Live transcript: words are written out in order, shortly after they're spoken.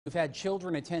We've had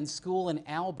children attend school in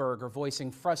Alburgh are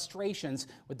voicing frustrations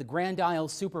with the Grand Isle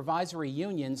Supervisory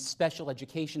Union's special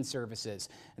education services.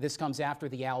 This comes after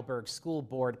the Alburgh School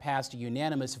Board passed a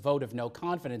unanimous vote of no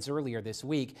confidence earlier this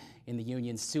week in the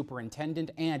union's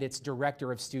superintendent and its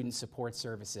director of student support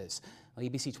services. Well,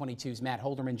 ABC 22's Matt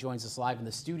Holderman joins us live in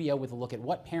the studio with a look at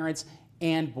what parents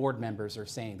and board members are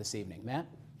saying this evening. Matt?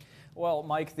 Well,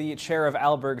 Mike, the chair of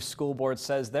Alburgh School Board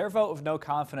says their vote of no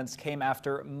confidence came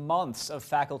after months of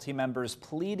faculty members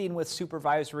pleading with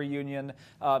supervisory union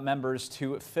members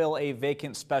to fill a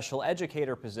vacant special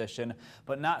educator position,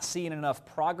 but not seeing enough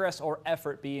progress or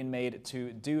effort being made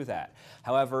to do that.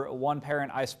 However, one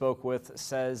parent I spoke with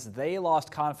says they lost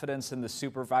confidence in the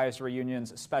supervisory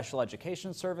union's special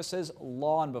education services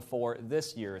long before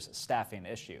this year's staffing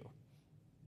issue.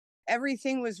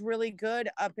 Everything was really good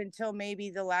up until maybe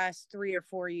the last 3 or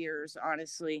 4 years,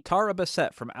 honestly. Tara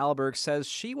Bissett from Alburgh says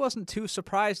she wasn't too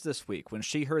surprised this week when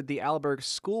she heard the Alburgh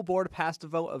School Board passed a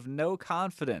vote of no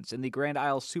confidence in the Grand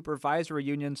Isle Supervisory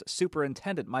Union's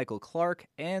Superintendent Michael Clark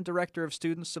and Director of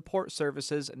Student Support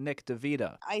Services Nick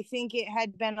DeVita. I think it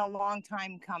had been a long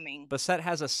time coming. Bissett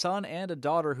has a son and a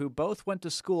daughter who both went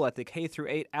to school at the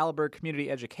K-8 Alburgh Community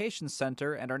Education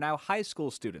Center and are now high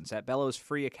school students at Bellows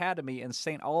Free Academy in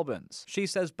St. Albans. She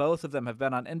says both of them have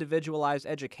been on individualized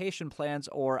education plans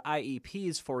or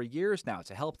IEPs for years now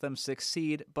to help them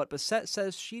succeed, but Bissett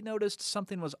says she noticed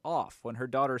something was off when her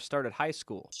daughter started high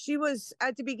school. She was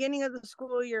at the beginning of the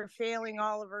school year failing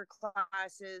all of her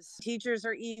classes. Teachers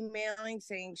are emailing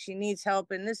saying she needs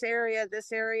help in this area,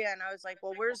 and I was like,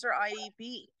 well, where's her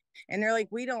IEP? And they're like,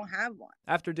 we don't have one.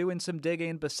 After doing some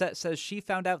digging, Bissett says she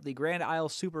found out the Grand Isle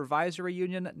Supervisory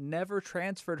Union never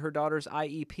transferred her daughter's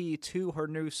IEP to her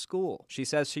new school. She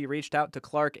says she reached out to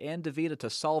Clark and DeVita to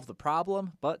solve the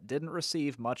problem, but didn't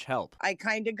receive much help. I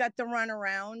kind of got the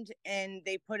runaround, and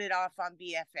they put it off on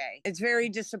BFA. It's very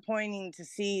disappointing to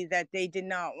see that they did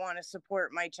not want to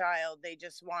support my child. They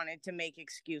just wanted to make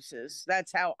excuses.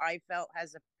 That's how I felt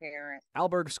as a parent.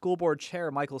 Alburgh School Board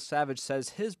Chair Michael Savage says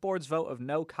his board's vote of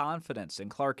no confidence in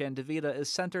Clark and DeVita is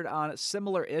centered on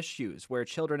similar issues where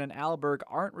children in Alburgh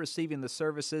aren't receiving the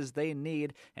services they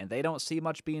need, and they don't see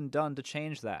much being done to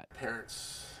change that.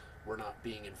 Parents were not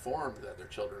being informed that their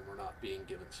children were not being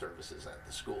given services at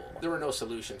the school. There were no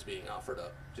solutions being offered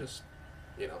up, just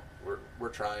we're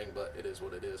trying, but it is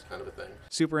what it is kind of a thing.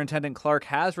 Superintendent Clark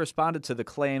has responded to the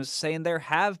claims, saying there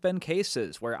have been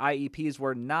cases where IEPs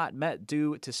were not met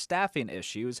due to staffing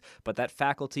issues, but that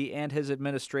faculty and his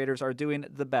administrators are doing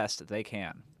the best they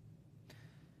can.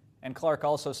 And Clark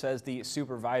also says the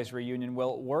supervisory union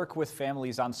will work with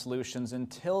families on solutions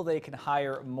until they can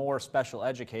hire more special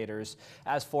educators.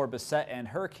 As for Bissett and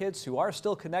her kids, who are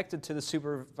still connected to the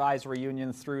supervisory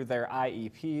union through their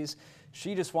IEPs,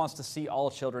 she just wants to see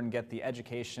all children get the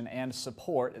education and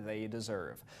support they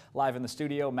deserve. Live in the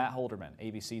studio, Matt Holderman,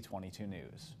 ABC 22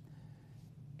 News.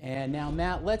 And now,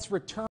 Matt, let's return